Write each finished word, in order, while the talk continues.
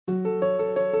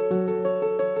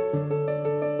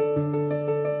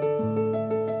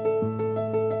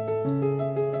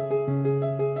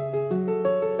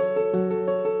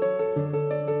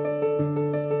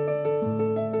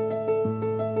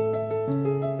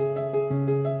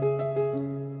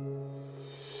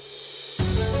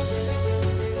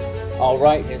All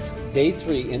right, it's day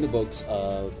 3 in the books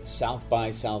of South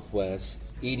by Southwest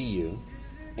EDU,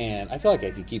 and I feel like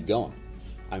I could keep going.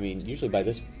 I mean, usually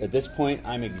at this point,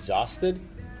 I'm exhausted,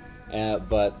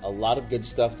 but a lot of good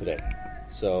stuff today.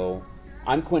 So,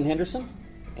 I'm Quinn Henderson,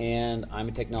 and I'm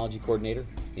a technology coordinator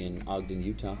in Ogden,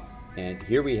 Utah. And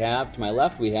here we have, to my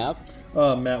left, we have...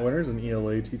 Matt Winters, an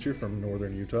ELA teacher from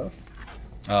Northern Utah.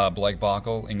 Blake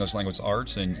Bockel, English Language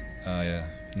Arts in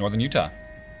Northern Utah.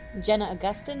 Jenna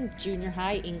Augustin, junior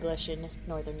high English in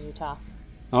Northern Utah.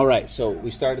 All right, so we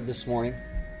started this morning,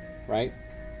 right?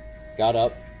 Got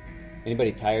up.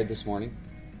 Anybody tired this morning?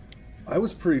 I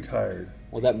was pretty tired.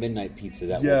 Well, that midnight pizza,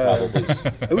 that Yeah. will probably It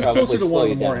was probably closer to slow 1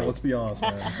 you in the morning, down. let's be honest,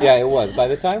 man. Yeah, it was. By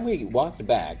the time we walked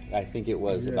back, I think it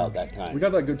was Yeah. about that time. We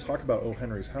got that good talk about O.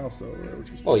 Henry's house, though,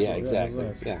 which was Oh, pretty yeah, cool. exactly. It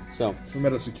was nice. Yeah, so... We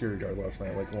met a security guard last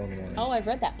night, like 1 in the morning. Oh, I've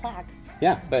read that plaque.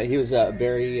 Yeah, but he was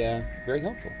very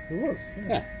helpful. It was,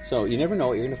 Yeah, so you never know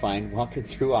what you're going to find walking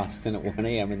through Austin at 1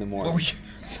 a.m. in the morning.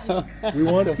 So We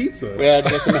want pizza. we had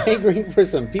some hankering for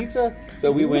some pizza,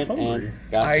 so we We were went hungry. and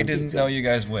got some I didn't pizza. know you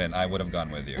guys went. I would have gone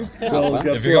with you. Well,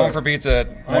 guess If you're what? going for pizza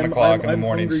at 1 o'clock in the I'm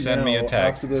morning, hungry send me a now.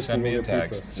 text. After this, Send me we'll a go get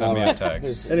text. pizza. Send me a Alright.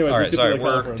 text. Anyways, All let's right, get sorry, to the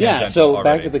we're conference. Yeah, tangential so back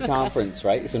already. to the conference,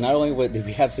 right? So not only did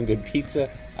we have some good pizza,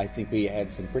 I think we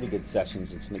had some pretty good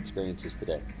sessions and some experiences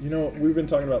today. You know, we've been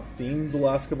talking about themes the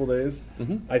last couple days.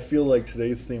 Mm-hmm. I feel like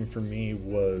today's theme for me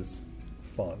was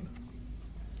fun.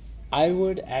 I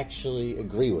would actually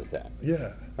agree with that,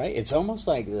 Yeah. right? It's almost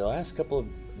like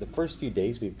the first few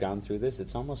days we've gone through this,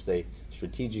 it's almost they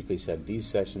strategically said these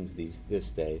sessions,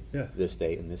 this day, Yeah. this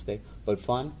day, and this day. But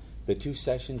fun, the 2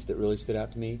 sessions that really stood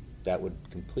out to me, that would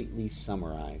completely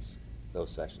summarize those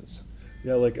sessions.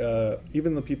 Yeah, like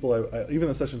even the people, even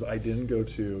the sessions I didn't go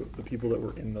to, the people that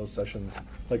were in those sessions,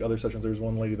 like other sessions, there was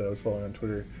one lady that I was following on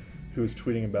Twitter who was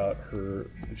tweeting about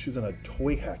she was in a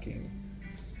toy hacking,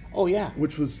 Oh, yeah.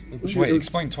 which was... Wait,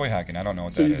 explain toy hacking. I don't know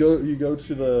what So that you is. go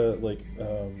to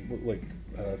the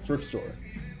thrift store,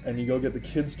 and you go get the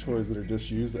kids' toys that are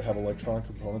disused that have electronic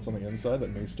components on the inside that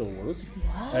may still work,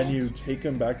 and you take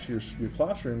them back to your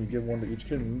classroom. You give one to each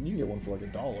kid, and you can get one for like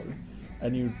 $1,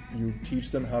 and you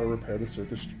teach them how to repair the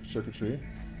circuitry.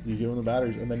 You give them the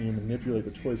batteries, and then you manipulate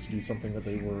the toys to do something that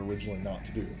they were originally not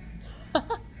to do.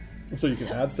 And so you can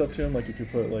add stuff to them, like you could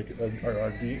put like an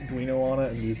Arduino on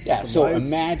it and use Yeah, some so lights.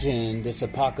 imagine this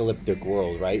apocalyptic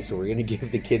world, right? So we're going to give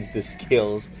the kids the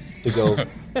skills to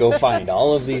go find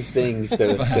all of these things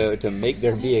to make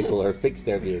their vehicle or fix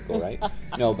their vehicle, right?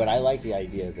 No, but I like the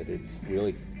idea that it's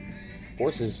really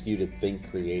forces you to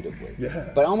think creatively.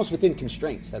 Yeah. But almost within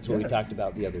constraints. That's what we Yeah. talked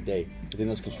about the other day. Within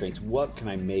those constraints, what can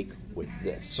I make with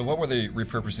this? So what were they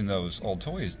repurposing those old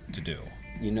toys to do?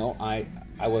 You know, I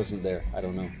wasn't there. I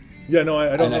don't know. Yeah, no,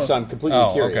 I don't know. So I'm completely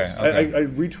Oh, curious. okay. I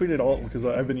retweeted all because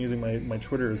I've been using my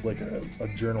Twitter as like a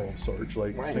journal of sorts,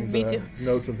 like Right. things Me that too.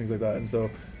 notes and things like that. And so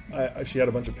she had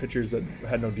a bunch of pictures that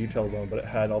had no details on, but it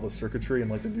had all the circuitry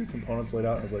and like the new components laid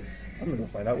out. And I was like, I'm gonna go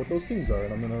find out what those things are,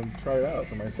 and I'm gonna try it out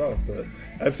for myself. But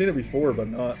I've seen it before, but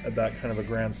not at that kind of a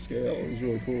grand scale. It was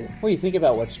really cool. Well, you think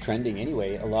about what's trending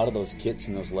anyway. A lot of those kits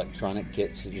and those electronic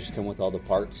kits that just come with all the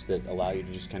parts that allow you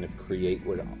to just kind of create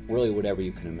really whatever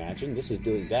you can imagine. This is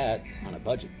doing that on a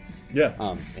budget, Yeah.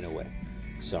 in a way.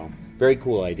 So, very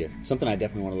cool idea. Something I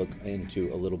definitely want to look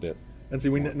into a little bit. And see,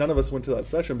 none of us went to that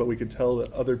session, but we could tell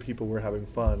that other people were having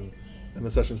fun in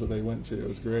the sessions that they went to. It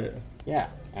was great. Yeah,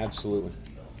 absolutely.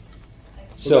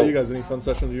 What about you guys? Any fun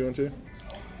sessions you went to?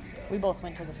 We both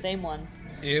went to the same one.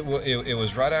 It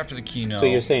was right after the keynote. So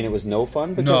you're saying it was no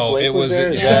fun because No, Blake it was. there?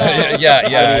 Is Yeah, that-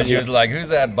 yeah. She was like, "Who's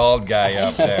that bald guy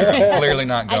up there?" I'm clearly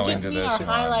not I going just to mean this our one.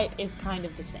 highlight is kind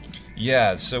of the same.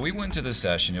 Yeah, so we went to the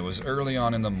session. It was early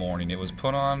on in the morning. It was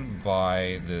put on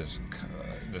by this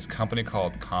company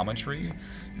called Commentary.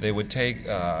 They would take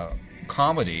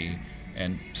comedy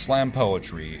and slam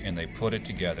poetry, and they put it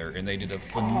together, and they did a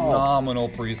phenomenal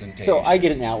presentation. So I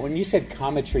get it now. When you said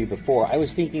commentary before, I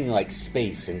was thinking like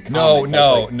space and No. comics.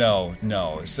 I was like,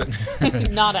 No. So,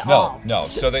 Not at all. No.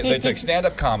 So they took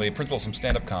stand-up comedy, principles from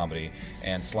stand-up comedy,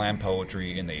 and slam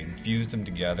poetry, and they infused them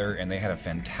together, and they had a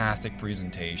fantastic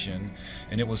presentation,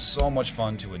 and it was so much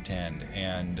fun to attend.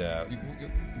 And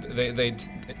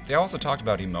they also talked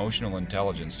about emotional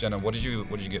intelligence. Jenna, what did you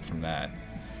get from that?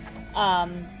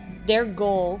 Their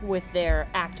goal with their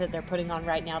act that they're putting on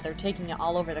right now, they're taking it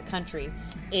all over the country,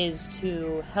 is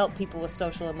to help people with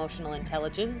social emotional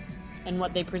intelligence. And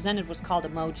what they presented was called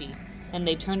emoji. And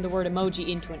they turned the word emoji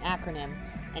into an acronym.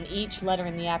 And each letter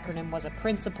in the acronym was a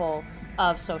principle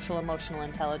of social emotional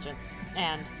intelligence.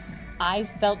 And I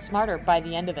felt smarter by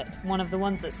the end of it. One of the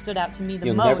ones that stood out to me the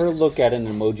You'll most. never look at an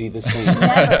emoji the same.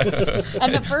 Never.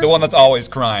 And The one that's always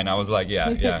crying. I was like,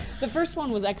 yeah. The first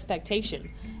one was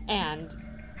expectation, and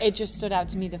it just stood out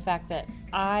to me the fact that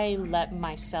I let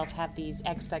myself have these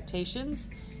expectations,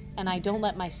 and I don't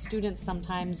let my students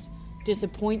sometimes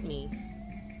disappoint me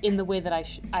in the way that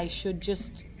I should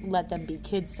just let them be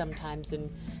kids sometimes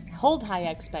and hold high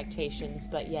expectations,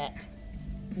 but yet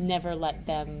never let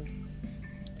them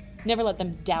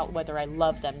doubt whether I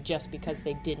love them just because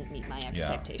they didn't meet my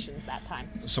expectations that time.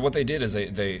 So what they did is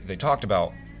they talked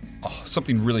about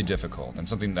something really difficult, and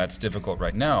something that's difficult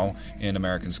right now in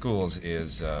American schools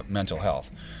is mental health.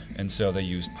 And so they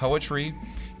used poetry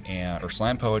or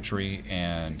slam poetry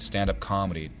and stand-up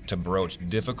comedy to broach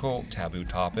difficult, taboo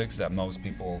topics that most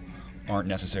people aren't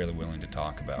necessarily willing to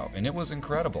talk about. And it was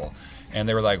incredible. And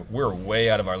they were like, we're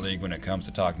way out of our league when it comes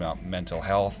to talking about mental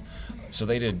health. So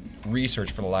they did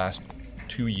research for the last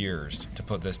 2 years to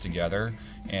put this together,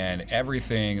 and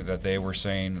everything that they were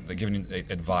saying, they giving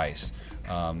advice,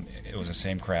 it was the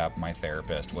same crap my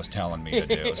therapist was telling me to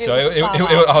do. So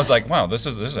I was like, wow, this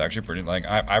is actually pretty. Like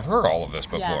I've heard all of this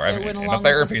before. It went in along a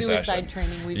therapy with the suicide session.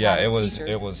 training we've had as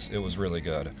teachers. It was really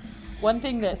good. One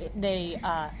thing that they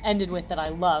ended with that I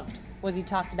loved was he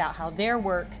talked about how their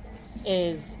work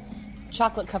is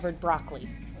chocolate-covered broccoli,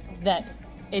 that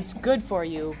it's good for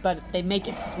you, but they make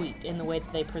it sweet in the way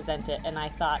that they present it. And I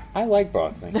thought, I like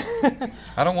broccoli.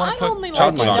 I don't want to only put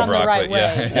like chocolate it on done the broccoli. right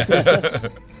way. Yeah.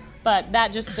 But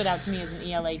that just stood out to me as an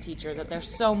ELA teacher, that there's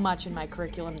so much in my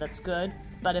curriculum that's good,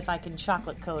 but if I can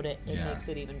chocolate coat it, it makes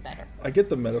it even better. I get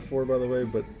the metaphor, by the way,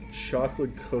 but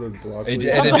chocolate-coated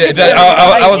broccoli.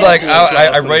 I was like,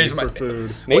 I raised my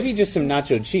food. Maybe just some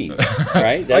nacho cheese,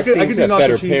 right? That I could seems do a nacho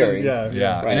better cheese pairing.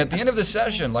 Yeah, Right. and at the end of the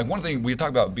session, like one thing we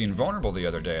talked about being vulnerable the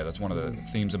other day. That's one of the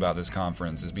themes about this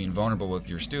conference is being vulnerable with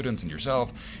your students and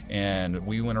yourself. And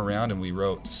we went around and we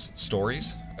wrote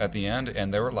stories at the end,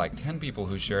 and there were like 10 people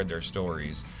who shared their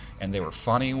stories, and they were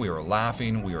funny. We were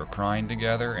laughing, we were crying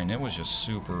together, and it was just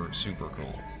super, super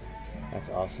cool. That's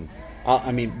awesome.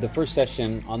 I mean, the first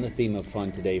session on the theme of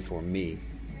fun today for me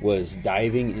was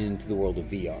diving into the world of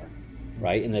VR,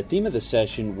 right? And the theme of the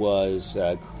session was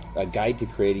a guide to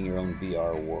creating your own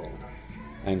VR world.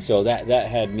 And so that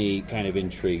had me kind of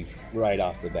intrigued right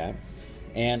off the bat.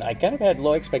 And I kind of had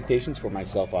low expectations for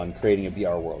myself on creating a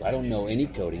VR world. I don't know any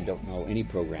coding, don't know any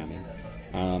programming.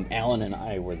 Alan and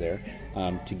I were there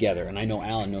together, and I know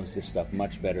Alan knows this stuff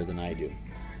much better than I do.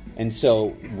 And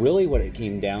so really what it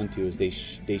came down to is they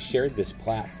shared this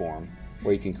platform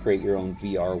where you can create your own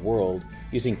VR world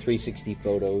using 360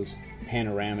 photos,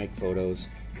 panoramic photos,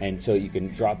 and so you can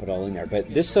drop it all in there.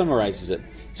 But this summarizes it.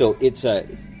 So it's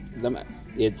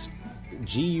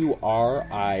GURIVR.com,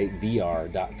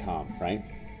 right?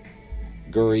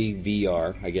 Guri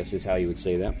VR, I guess is how you would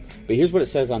say that. But here's what it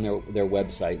says on their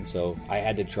website, and so I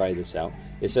had to try this out.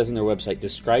 It says on their website,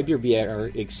 describe your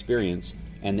VR experience,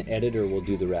 and the editor will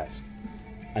do the rest.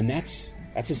 And that's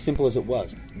as simple as it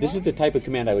was. This is the type of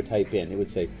command I would type in. It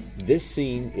would say, this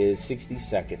scene is 60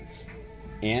 seconds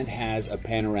and has a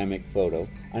panoramic photo,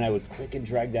 and I would click and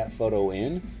drag that photo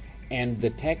in, and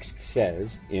the text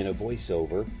says, in a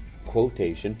voiceover,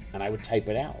 quotation, and I would type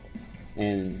it out.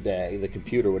 And the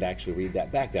computer would actually read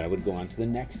that back. Then I would go on to the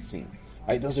next scene.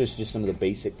 Right, those are just some of the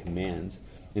basic commands.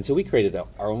 And so we created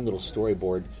our own little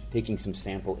storyboard, taking some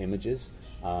sample images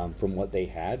from what they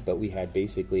had. But we had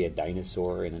basically a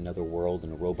dinosaur in another world,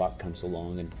 and a robot comes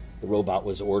along, and the robot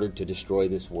was ordered to destroy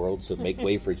this world, so make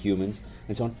way for humans,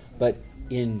 and so on. But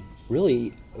in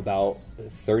really about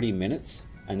 30 minutes,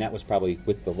 and that was probably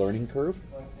with the learning curve,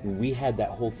 we had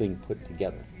that whole thing put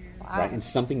together. Wow. Right, and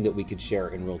something that we could share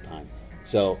in real time.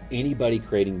 So anybody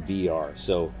creating VR.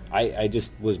 So I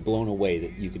just was blown away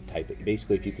that you could type it.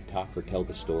 Basically, if you could talk or tell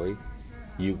the story,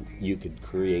 you could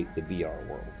create the VR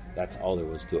world. That's all there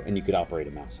was to it. And you could operate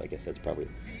a mouse. I guess that's probably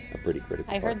a pretty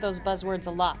critical I part. heard those buzzwords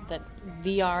a lot, that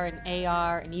VR and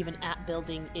AR and even app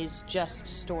building is just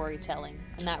storytelling.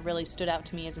 And that really stood out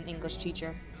to me as an English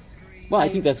teacher. Well, I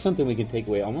think that's something we can take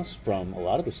away almost from a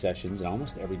lot of the sessions and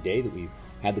almost every day that we've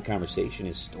had the conversation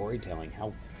is storytelling.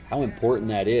 How important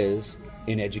that is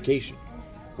in education.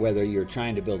 Whether you're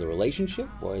trying to build a relationship,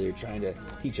 or you're trying to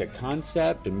teach a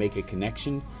concept and make a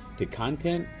connection to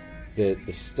content, the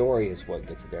story is what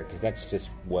gets it there, because that's just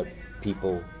what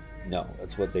people know.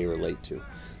 That's what they relate to.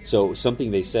 So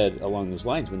something they said along those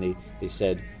lines when they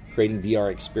said creating VR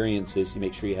experiences, you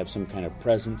make sure you have some kind of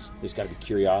presence. There's got to be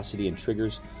curiosity and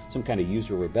triggers, some kind of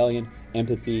user rebellion,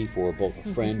 empathy for both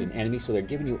a friend and enemy. So they're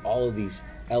giving you all of these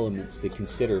elements to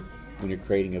consider when you're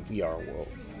creating a VR world.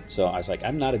 So I was like,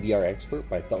 I'm not a VR expert,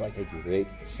 but I felt like I could create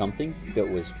something that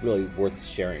was really worth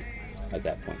sharing at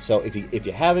that point. So if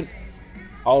you haven't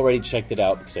already checked it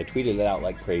out, because I tweeted it out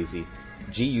like crazy,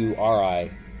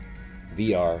 GURIVR.com,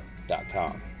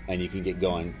 and you can get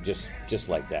going just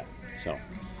like that. So,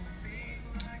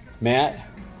 Matt,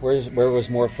 where was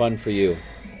more fun for you?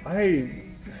 I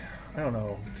don't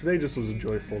know. Today just was a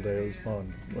joyful day. It was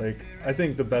fun. Like, I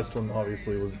think the best one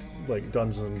obviously was like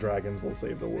Dungeons and Dragons Will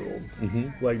Save the World.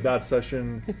 Mm-hmm. Like that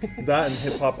session, that and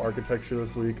hip hop architecture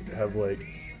this week have like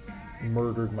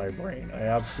murdered my brain. I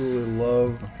absolutely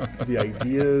love the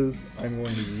ideas. I'm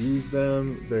going to use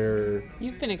them.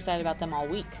 You've been excited about them all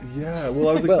week. Yeah. Well,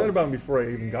 I was excited about them before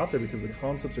I even got there because the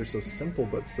concepts are so simple,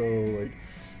 but so like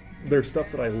there's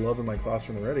stuff that I love in my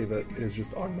classroom already that is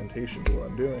just augmentation to what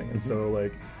I'm doing, and so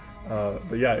like.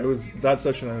 But yeah, that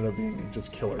session ended up being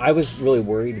just killer. I was really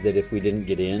worried that if we didn't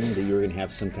get in, that you were going to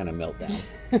have some kind of meltdown.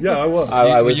 Yeah, I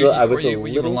was. You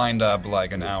were lined up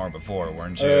like an hour before,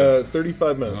 weren't you?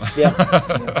 35 minutes. Yeah.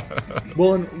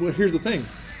 Well, here's the thing: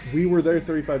 we were there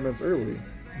 35 minutes early,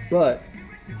 but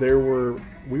we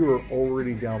were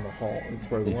already down the hall. It's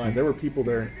part of the line. There were people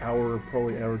there an hour,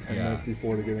 probably 10 minutes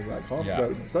before to get into that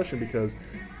session because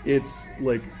it's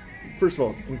like. First of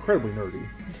all, it's incredibly nerdy.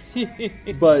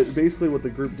 But basically what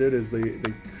the group did is they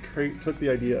took the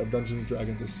idea of Dungeons &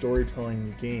 Dragons, a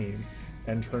storytelling game,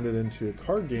 and turned it into a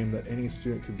card game that any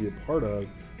student could be a part of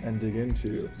and dig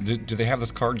into. Do they have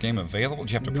this card game available?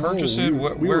 Do you have to purchase it?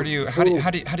 How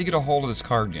do you get a hold of this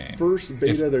card game? First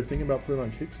beta, they're thinking about putting it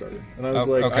on Kickstarter. And I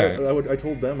was I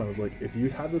told them, I was like, if you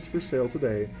had this for sale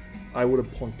today, I would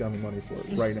have plunked down the money for it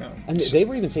right now. And they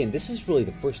were even saying this is really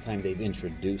the first time they've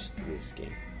introduced this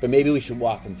game. But maybe we should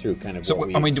walk them through kind of what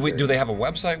we do they have a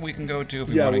website we can go to if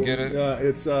we want to get it?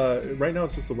 It's right now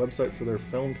it's just the website for their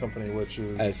film company, which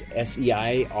is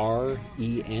SEIREN I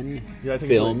think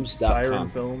films.com. It's like Siren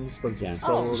Films, but it's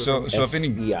spelled So if any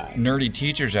nerdy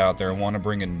teachers out there want to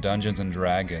bring in Dungeons and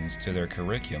Dragons to their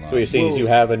curriculum, so you're saying you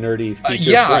have a nerdy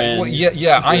teacher friend?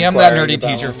 I am that nerdy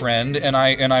teacher friend, and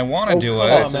I want to do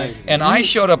it. And I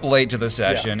showed up late to the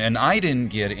session, and I didn't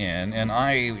get in, and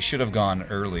I should have gone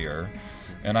earlier.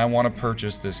 And I want to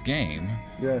purchase this game.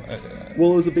 Yeah.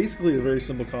 Well, it was basically a very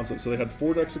simple concept. So they had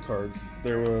 4 decks of cards.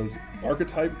 There was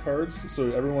archetype cards.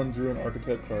 So everyone drew an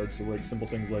archetype card. So like simple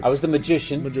things like I was the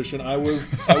magician. I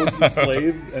was the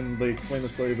slave, and they explain the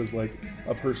slave as like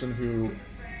a person who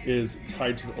is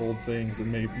tied to the old things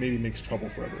and maybe makes trouble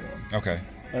for everyone. Okay.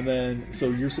 And then so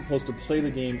you're supposed to play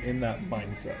the game in that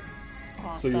mindset.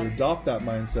 Awesome. So you adopt that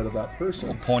mindset of that person.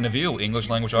 Well, point of view, English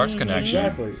language arts connection.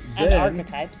 Exactly. And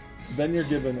archetypes. Then you're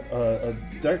given a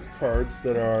deck of cards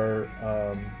that are,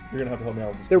 you're going to have to help me out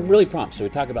with this. They're really prompts. So we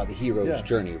talk about the hero's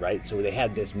journey, right? So they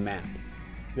had this map.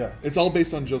 Yeah, it's all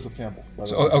based on Joseph Campbell.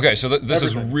 So this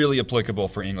is really applicable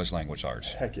for English language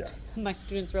arts. Heck yeah. My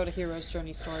students wrote a hero's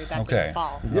journey story back in the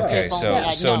fall. Yeah. Okay,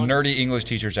 so nerdy English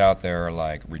teachers out there are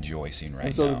like rejoicing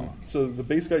now. So the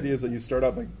basic idea is that you start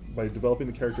out by developing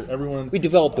the character. We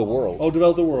developed the world.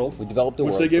 Develop the world. We developed the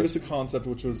world. Which they gave us a concept,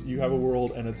 which was you have a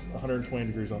world and it's 120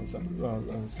 degrees on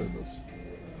the surface.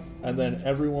 And then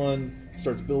everyone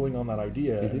starts building on that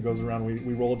idea and goes around.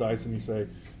 We roll a dice and you say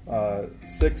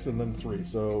 6 and then 3.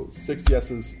 So 6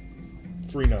 yeses,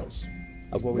 3 nos.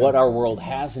 Of what our world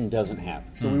has and doesn't have.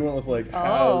 So we went with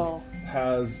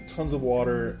has tons of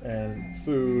water and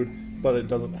food, but it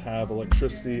doesn't have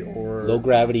electricity or low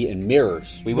gravity and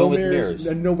mirrors. We went with mirrors.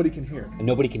 And nobody can hear.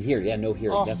 Yeah, no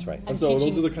hearing. That's right. And so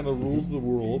those are the kind of rules of the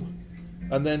world.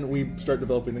 And then we start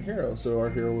developing the hero. So our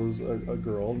hero was a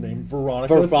girl named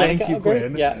Veronica. Thank you,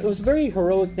 Quinn. Yeah, it was a very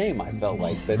heroic name, I felt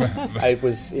like. But I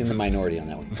was in the minority on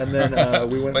that one. And then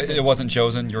we went... But it wasn't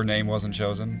chosen? Your name wasn't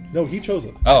chosen? No, he chose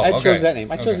it. Oh, I chose that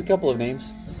name. I chose a couple of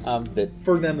names.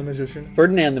 Ferdinand the Magician.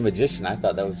 Ferdinand the Magician. I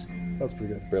thought that was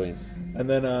pretty good. Brilliant. And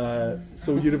then,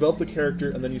 so you develop the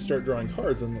character, and then you start drawing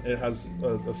cards, and it has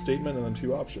a statement and then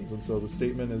 2 options. And so the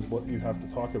statement is what you have to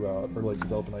talk about, or like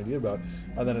develop an idea about,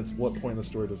 and then it's what point in the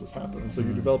story does this happen. And so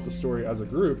you develop the story as a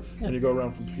group, and you go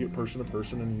around from person to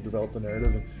person, and you develop the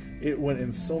narrative. And it went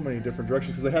in so many different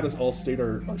directions, because they had us all state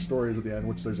our stories at the end,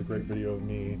 which there's a great video of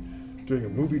me doing a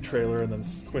movie trailer, and then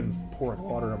Quinn's pouring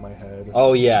water on my head.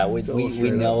 Oh yeah, we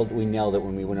nailed it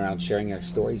when we went around sharing our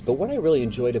stories. But what I really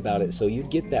enjoyed about it, so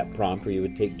you'd get that prompt, or you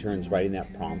would take turns writing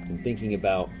that prompt and thinking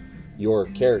about your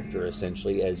character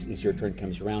essentially as your turn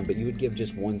comes around. But you would give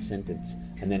just one sentence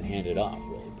and then hand it off,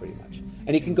 really, pretty much.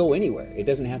 And it can go anywhere. It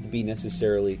doesn't have to be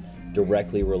necessarily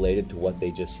directly related to what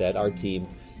they just said. Our team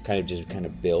kind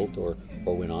of built or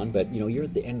went on. But you're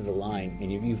at the end of the line,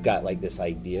 and you've got like this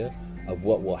idea of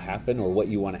what will happen or what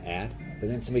you want to add, but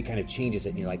then somebody kind of changes it,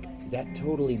 and you're like, that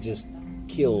totally just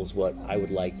kills what I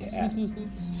would like to add.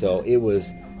 So it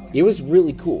was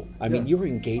really cool. I mean, you were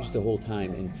engaged the whole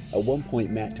time, and at one point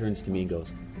Matt turns to me and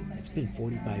goes, it's been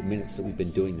 45 minutes that we've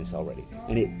been doing this already.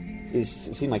 And it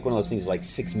seemed like one of those things like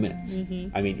 6 minutes.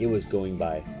 I mean, it was going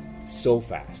by so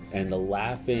fast. And the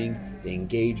laughing, the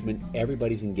engagement,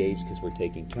 everybody's engaged because we're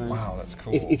taking turns. Wow, that's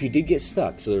cool. If you did get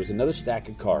stuck, so there was another stack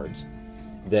of cards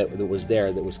that was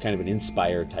there that was kind of an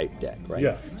Inspire type deck, right?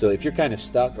 Yeah. So if you're kind of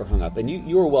stuck or hung up, and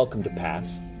you were welcome to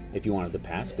pass if you wanted to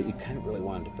pass, but you kind of really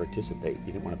wanted to participate.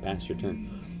 You didn't want to pass your turn.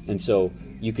 And so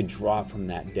you could draw from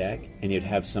that deck, and you'd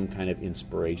have some kind of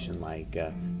inspiration, like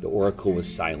the Oracle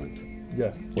was silent.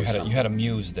 Yeah. You had a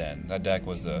muse then. That deck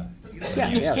was the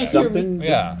something.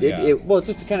 Well,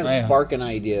 just to kind of Yeah. spark an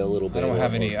idea a little bit. I don't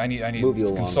have or any. I need move you to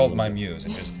along consult a my little bit. muse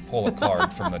and just pull a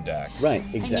card from the deck. Right,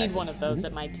 I exactly. need one of those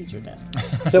at my teacher desk.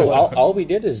 So all we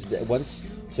did is that once,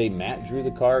 say, Matt drew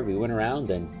the card, we went around,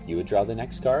 then you would draw the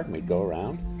next card, and we'd go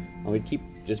around, and we'd keep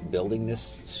just building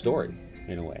this story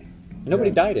in a way. And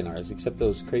nobody died in ours except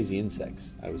those crazy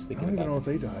insects. I was I thinking don't even know about.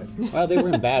 if they died. Well, they were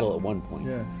in battle at one point.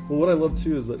 Yeah. Well, what I love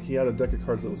too is that he had a deck of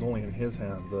cards that was only in his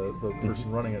hand, the person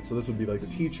running it. So this would be like the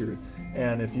teacher.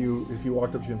 And if you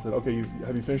walked up to you and said, "Okay,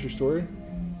 have you finished your story?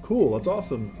 Cool, that's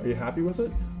awesome. Are you happy with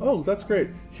it? Oh, that's great.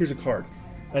 Here's a card."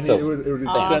 And So- it would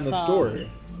extend the Awesome.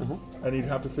 story. And you'd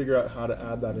have to figure out how to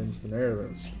add that into the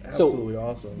narrative. It's absolutely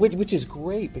awesome. Which is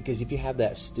great, because if you have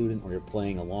that student where you're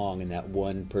playing along and that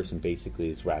one person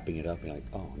basically is wrapping it up, and you're like,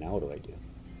 oh, now what do I do?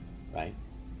 Right?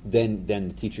 Then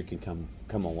the teacher can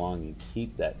come along and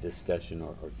keep that discussion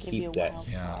or Give you keep a that wild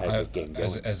type of game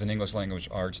going. As an English language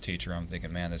arts teacher, I'm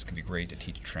thinking, man, this could be great to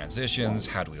teach transitions,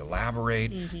 how to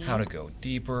elaborate, how to go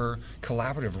deeper,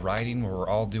 collaborative writing where we're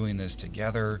all doing this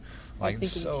together. I Like,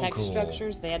 was thinking so text cool.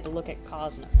 structures. They had to look at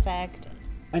cause and effect.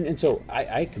 And so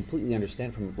I completely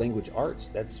understand from language arts,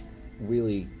 that's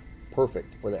really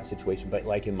perfect for that situation. But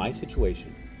like in my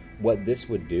situation, what this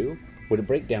would do would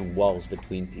break down walls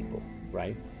between people,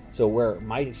 right? So where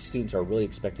my students are really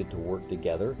expected to work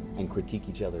together and critique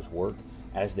each other's work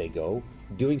as they go,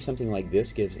 doing something like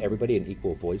this gives everybody an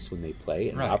equal voice when they play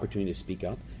and an opportunity to speak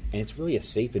up. And it's really a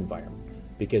safe environment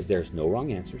because there's no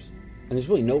wrong answers and there's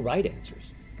really no right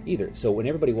answers either. So when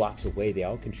everybody walks away, they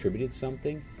all contributed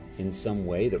something in some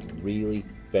way that really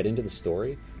fed into the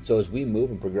story. So as we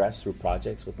move and progress through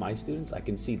projects with my students, I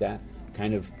can see that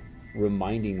kind of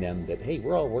reminding them that, hey,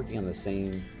 we're all working on the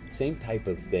same type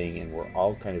of thing, and we're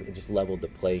all kind of just leveled the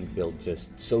playing field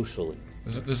just socially.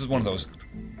 This is one of those,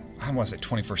 I want to say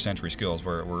 21st century skills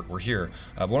where we're here.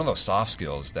 One of those soft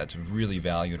skills that's really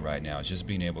valued right now is just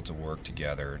being able to work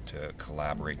together, to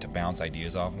collaborate, to bounce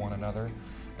ideas off one another.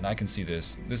 And I can see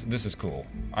this is cool.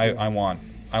 I want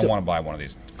to buy one of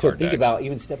these So card think decks. about,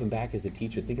 even stepping back as the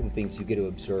teacher, think of the things you get to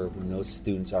observe when those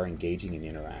students are engaging and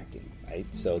interacting, right?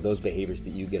 So those behaviors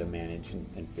that you get to manage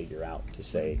and figure out to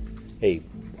say, hey,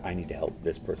 I need to help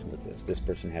this person with this. This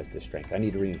person has this strength. I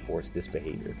need to reinforce this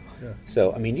behavior. Yeah.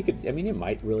 So, it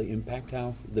might really impact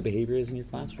how the behavior is in your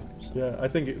classroom. So. Yeah, I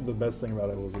think the best thing about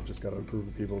it was it just got a group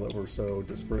of people that were so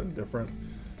disparate and different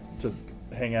to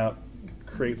hang out,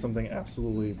 create something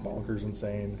absolutely bonkers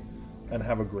insane, and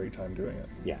have a great time doing it.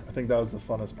 Yeah. I think that was the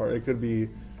funnest part. It could be,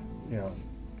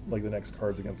 like the next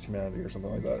Cards Against Humanity or something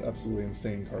like that. Absolutely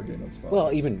insane card game that's fun.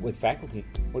 Well, even with faculty.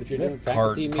 What if you're doing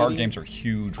faculty Card meeting? games are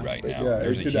huge right now. Yeah,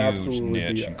 There's it a could huge absolutely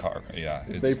niche be, in card. Yeah,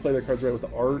 if they play their cards right with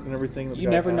the art and everything. That the You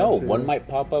guy never had know. to- One might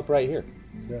pop up right here.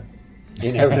 Yeah.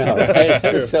 You never know.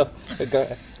 Right?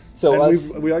 So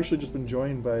And we've actually just been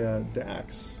joined by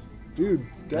Dax. Dude,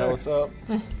 Dax. Yeah, what's up?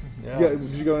 Yeah. Did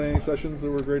you go to any sessions that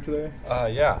were great today?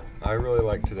 Yeah, I really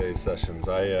liked today's sessions.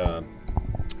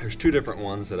 There's two different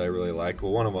ones that I really liked.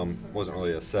 Well, one of them wasn't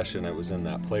really a session. It was in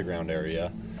that playground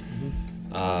area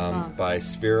by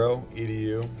Sphero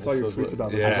EDU. Saw your tweets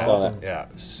about this. Yeah, It was I saw awesome. yeah,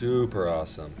 super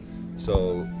awesome.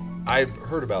 So I've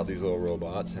heard about these little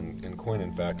robots, and Quinn,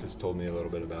 in fact, has told me a little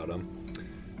bit about them.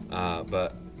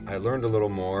 But I learned a little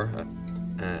more,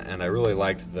 and I really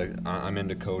liked I'm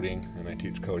into coding, and I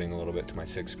teach coding a little bit to my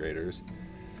 6th graders.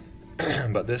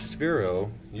 But this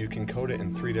Sphero, you can code it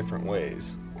in 3 different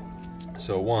ways.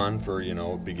 So one, for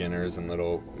beginners and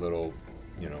little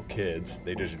kids,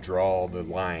 they just draw the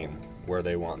line where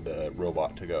they want the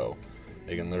robot to go.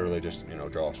 They can literally just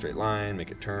draw a straight line, make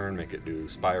it turn, make it do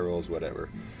spirals, whatever.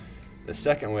 The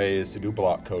second way is to do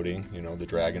block coding, the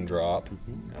drag and drop.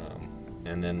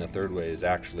 And then the third way is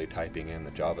actually typing in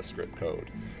the JavaScript code.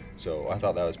 So I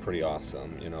thought that was pretty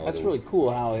awesome. that's really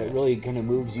cool how it really kind of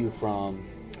moves you from,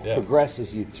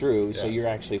 progresses you through, so you're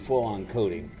actually full on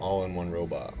coding. all in one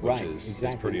robot, which is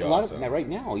exactly. pretty A lot awesome. right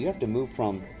now, you have to move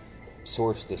from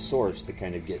source to source to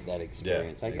kind of get that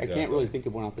experience. I exactly. can't really think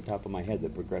of one off the top of my head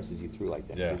that progresses you through like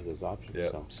that. Yeah. Gives those options.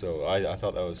 Yeah. So. I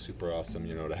thought that was super awesome,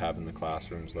 to have in the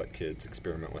classrooms, let kids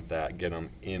experiment with that, get them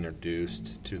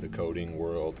introduced to the coding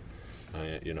world,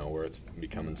 where it's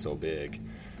becoming so big.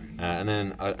 And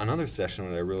then another session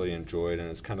that I really enjoyed, and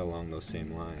it's kind of along those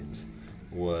same lines,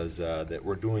 was that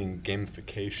we're doing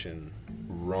gamification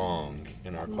wrong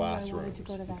in our classrooms. I wanted to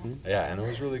go to that. Yeah, and it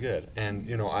was really good. And,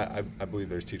 I believe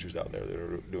there's teachers out there that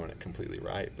are doing it completely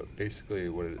right. But basically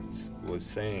what it was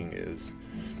saying is,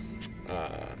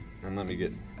 and let me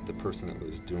get the person that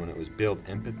was doing it, was Build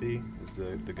Empathy, is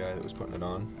the guy that was putting it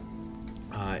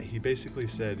on. He basically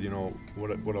said,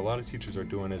 what a lot of teachers are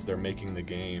doing is they're making the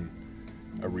game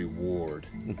a reward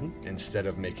instead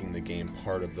of making the game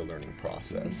part of the learning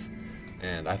process.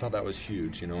 And I thought that was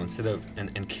huge, instead of,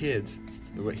 and kids,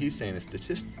 what he's saying is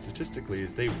statistically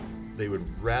is they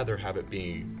would rather have it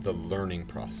be the learning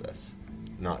process,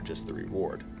 not just the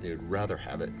reward. They would rather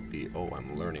have it be,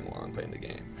 I'm learning while I'm playing the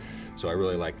game. So I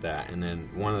really like that. And then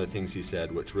one of the things he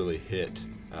said, which really hit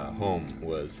home,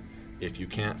 was if you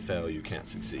can't fail, you can't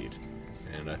succeed.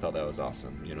 And I thought that was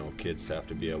awesome. Kids have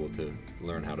to be able to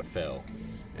learn how to fail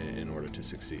in order to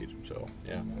succeed. So,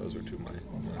 yeah, those are two of my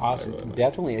Awesome. really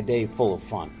Definitely a day full of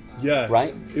fun. Yeah.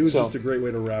 Right? It was So- just a great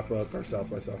way to wrap up our South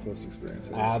by Southwest experience.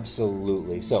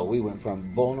 Absolutely. So we went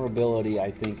from vulnerability, I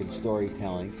think, and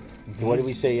storytelling. To what did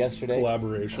we say yesterday?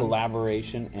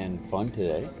 Collaboration and fun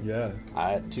today. Yeah.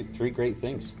 3 great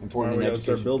things. Now Important we in got to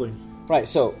start education. building. Right.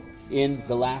 So in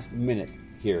the last minute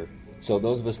here, so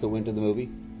those of us that went to the movie,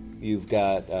 you've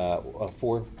got a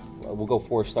 4. We'll go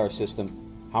 4-star system.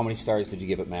 How many stars did you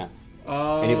give it, Matt?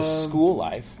 And it was school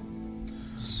life.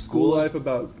 School life,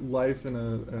 about life in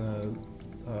a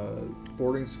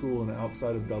boarding school and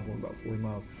outside of Dublin, about 40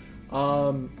 miles.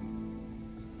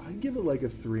 I'd give it like a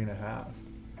 3.5.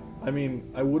 I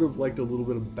mean, I would have liked a little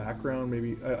bit of background.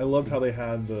 Maybe I loved how they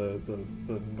had there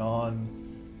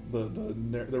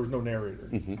was no narrator,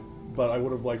 but I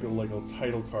would have liked a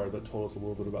title card that told us a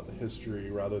little bit about the history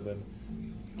rather than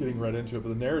getting right into it. But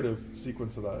the narrative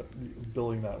sequence of that,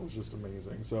 building that, was just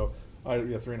amazing. So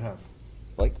 3.5.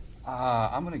 Blake?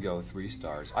 I'm going to go 3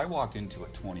 stars. I walked into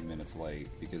it 20 minutes late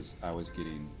because I was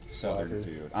getting southern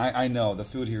food. I know, the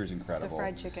food here is The incredible.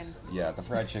 fried chicken. Yeah, the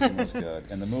fried chicken was good.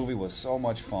 And the movie was so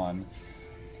much fun.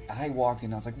 I walked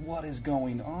in, I was like, what is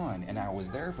going on? And I was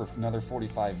there for another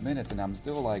 45 minutes, and I'm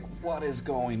still like, what is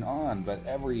going on? But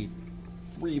every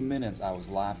 3 minutes, I was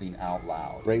laughing out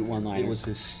loud. Great one-liner. It was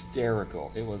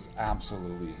hysterical. It was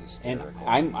absolutely And hysterical.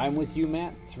 I'm with you,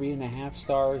 Matt. 3.5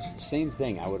 stars. Same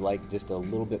thing. I would like just a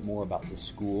little bit more about the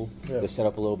school to set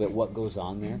up a little bit what goes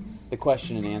on there. The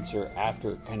question and answer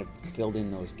after kind of filled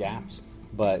in those gaps,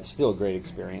 but still a great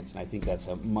experience. And I think that's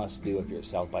a must-do if you're at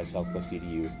South by Southwest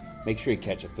EDU. Make sure you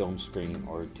catch a film screening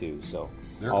or 2. So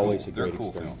They're always cool. a great They're cool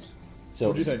experience. films. So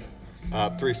What do you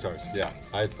think? 3 stars. Yeah,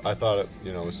 I thought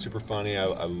it was super funny.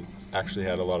 I actually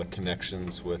had a lot of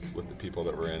connections with the people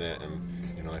that were in it,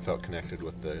 and I felt connected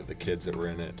with the kids that were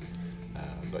in it.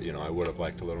 But I would have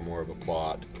liked a little more of a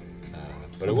plot.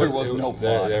 But There was no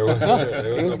plot. There was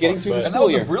It was no getting plot, through the but- And that school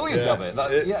was the year. brilliance Yeah. of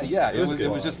it. It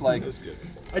was just like, It was good.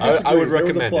 I I disagree. would There was a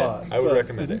recommend plot, it. I would but-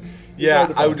 recommend it. hard Yeah,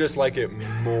 to I would find. just like it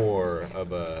more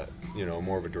of a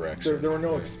direction. There were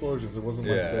no explosions. It wasn't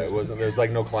like Yeah, that. it wasn't. There's like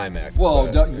no climax. whoa,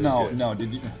 but it was no, good. no,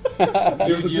 did you?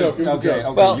 It was a joke. It was a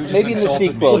joke. Well, you just maybe in the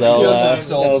insulted sequel me. they'll, You just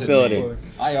they'll insulted fill it me. in.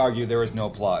 I argue there was no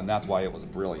plot, and that's why it was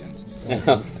brilliant.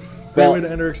 Great Well, way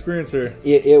to end our experience here.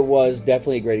 it was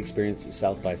definitely a great experience at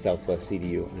South by Southwest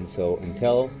CDU. And so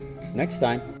until next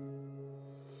time,